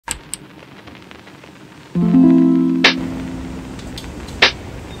I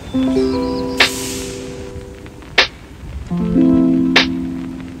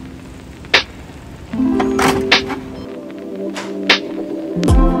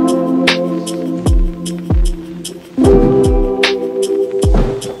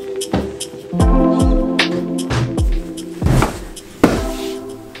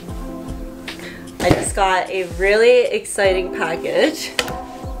just got a really exciting package.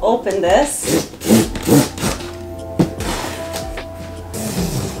 Open this.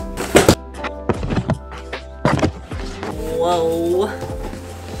 Whoa.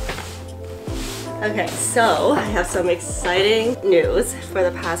 Okay, so I have some exciting news. For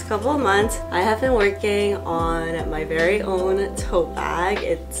the past couple of months, I have been working on my very own tote bag.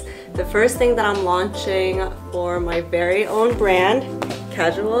 It's the first thing that I'm launching for my very own brand,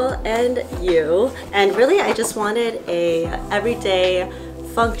 Casual and You. And really, I just wanted a everyday,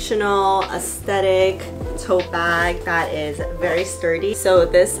 functional, aesthetic tote bag that is very sturdy. So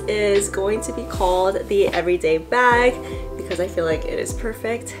this is going to be called the Everyday Bag because I feel like it is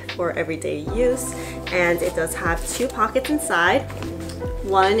perfect for everyday use. And it does have two pockets inside.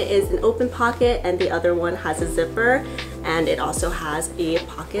 One is an open pocket and the other one has a zipper, and it also has a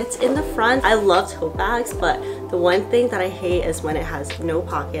pocket in the front. I love tote bags, but the one thing that I hate is when it has no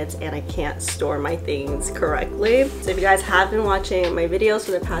pockets and I can't store my things correctly. So if you guys have been watching my videos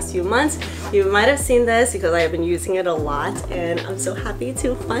for the past few months, you might have seen this because I have been using it a lot, and I'm so happy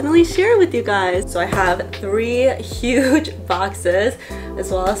to finally share it with you guys. So I have 3 huge boxes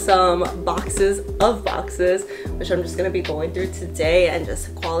as well as some boxes of boxes, which I'm just gonna be going through today and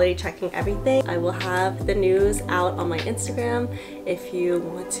just quality checking everything. I will have the news out on my Instagram if you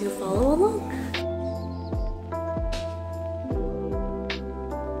want to follow along.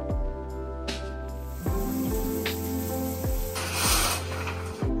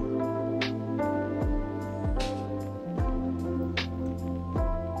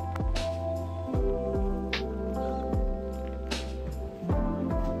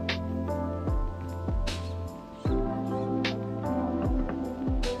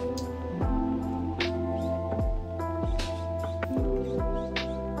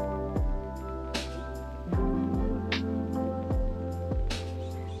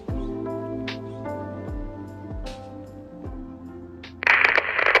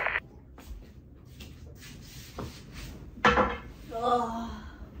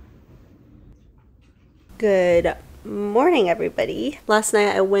 Good morning, everybody. Last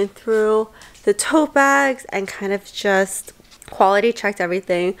night I went through the tote bags and kind of just quality checked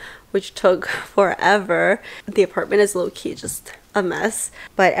everything, which took forever. The apartment is low-key just a mess,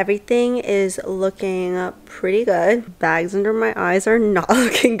 but everything is looking pretty good. Bags under my eyes are not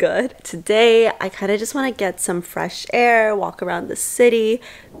looking good. Today I kind of just want to get some fresh air, walk around the city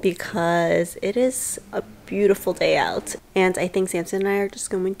because it is a beautiful day out, and I think Samson and I are just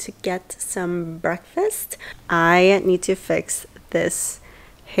going to get some breakfast. I need to fix this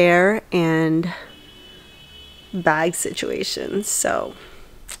hair and bag situation, so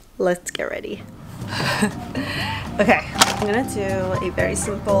let's get ready. Okay, I'm gonna do a very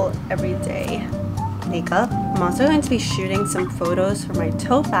simple everyday makeup. I'm also going to be shooting some photos for my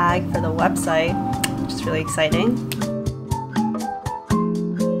tote bag for the website, which is really exciting.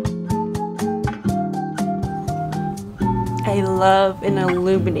 I love an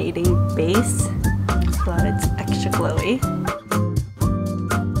illuminating base so that it's extra glowy.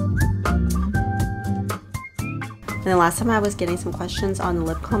 And the last time I was getting some questions on the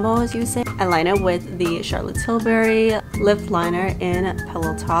lip combo I was using, I line it with the Charlotte Tilbury lip liner in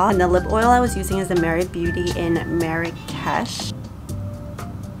Pillow Talk. And the lip oil I was using is the Merit Beauty in Marrakesh.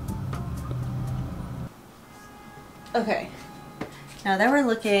 Okay, now that we're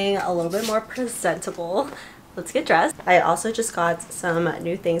looking a little bit more presentable, let's get dressed. I also just got some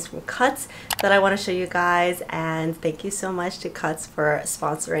new things from Cuts that I want to show you guys, and thank you so much to Cuts for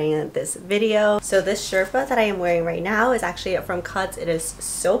sponsoring this video. So this Sherpa that I am wearing right now is actually from Cuts. It is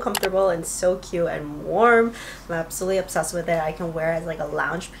so comfortable and so cute and warm. I'm absolutely obsessed with it. I can wear it as like a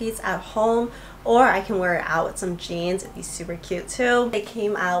lounge piece at home, or I can wear it out with some jeans. It'd be super cute too. They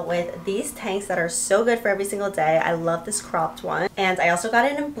came out with these tanks that are so good for every single day. I love this cropped one, and I also got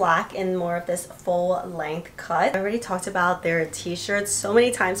it in black in more of this full length cut. I already talked about their t-shirts so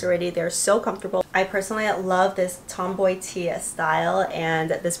many times already. They're so comfortable. I personally love this tomboy tee style, and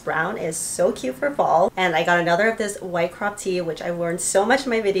this brown is so cute for fall. And I got another of this white crop tee, which I've worn so much in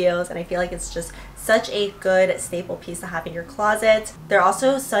my videos, and I feel like it's just such a good staple piece to have in your closet. They're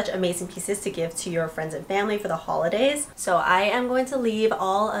also such amazing pieces to give to your friends and family for the holidays. So I am going to leave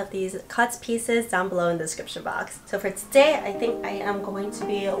all of these cuts pieces down below in the description box. So for today, I think I am going to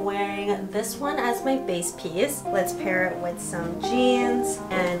be wearing this one as my base piece. Let's pair it with some jeans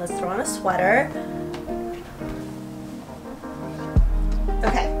and let's throw on a sweater.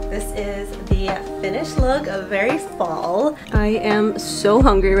 Okay, this is the finished look, of very fall. I am so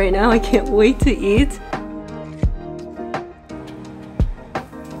hungry right now. I can't wait to eat.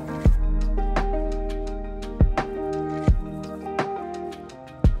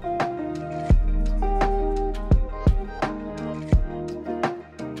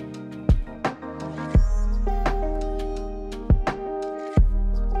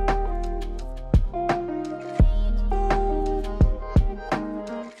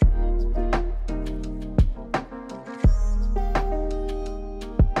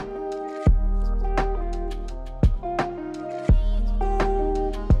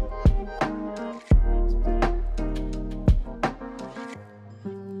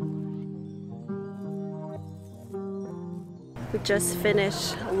 We just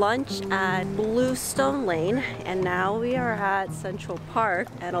finished lunch at Bluestone Lane, and now we are at Central Park,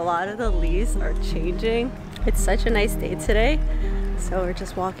 and a lot of the leaves are changing. It's such a nice day today, so we're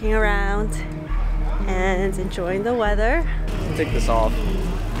just walking around and enjoying the weather. Take this off.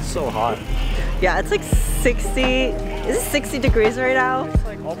 It's so hot. Yeah, it's like 60. Is it 60 degrees right now? It's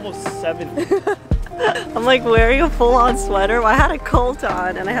like almost 70. I'm like wearing a full-on sweater. I had a coat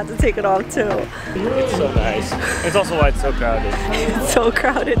on and I had to take it off too. It's so nice. It's also why it's so crowded. It's so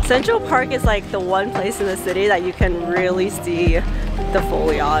crowded. Central Park is like the one place in the city that you can really see the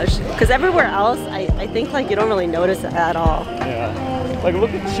foliage. Because everywhere else, I think like you don't really notice it at all. Yeah. Like look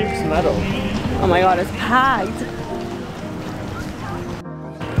at Chief's Meadow. Oh my god, it's packed.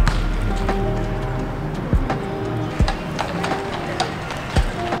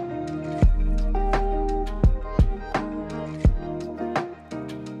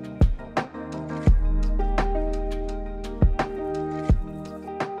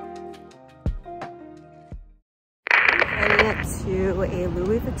 To a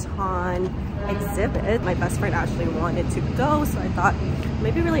Louis Vuitton exhibit. My best friend actually wanted to go, so I thought it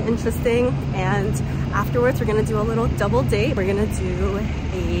might be really interesting. And afterwards, we're gonna do a little double date. We're gonna do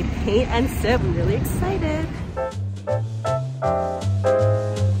a paint and sip. I'm really excited.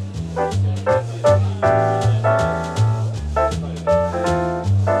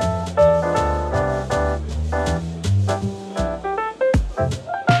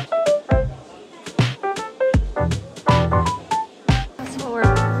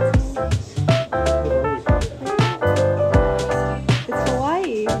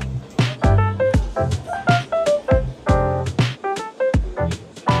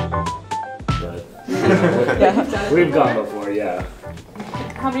 We've gone before, yeah.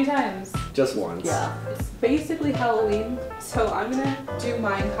 How many times? Just once. Yeah. It's basically Halloween, so I'm gonna do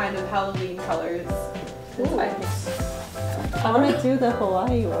mine kind of Halloween colors. I want to do the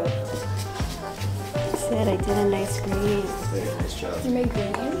Hawaii one. I said I did a nice gradient. Very nice job. You made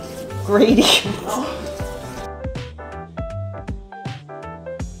gradients? Gradient.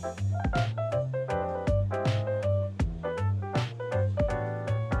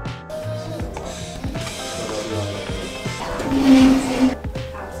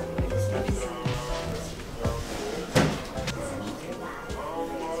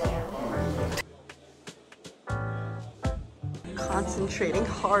 Concentrating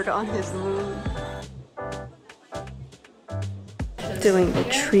hard on his mood. Doing the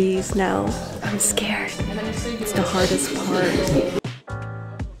trees now. I'm scared. It's the hardest part.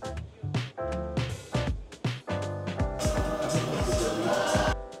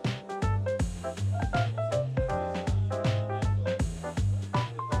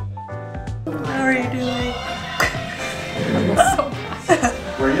 How are you doing?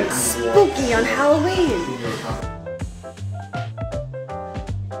 Spooky on Halloween.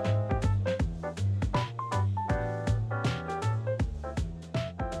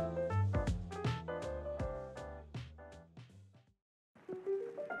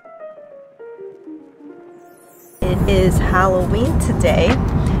 It is Halloween today,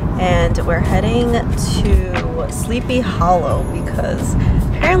 and we're heading to Sleepy Hollow because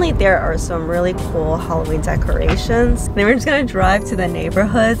apparently there are some really cool Halloween decorations. Then we're just gonna drive to the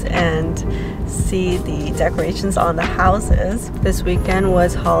neighborhoods and see the decorations on the houses. This weekend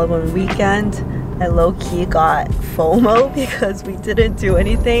was Halloween weekend, I low-key got FOMO because we didn't do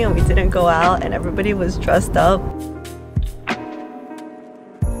anything and we didn't go out and everybody was dressed up.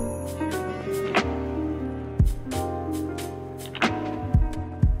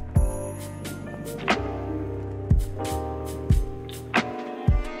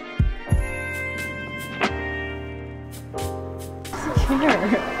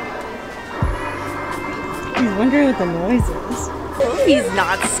 He's wondering what the noise is. Oh, he's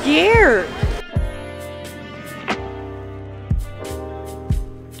not scared.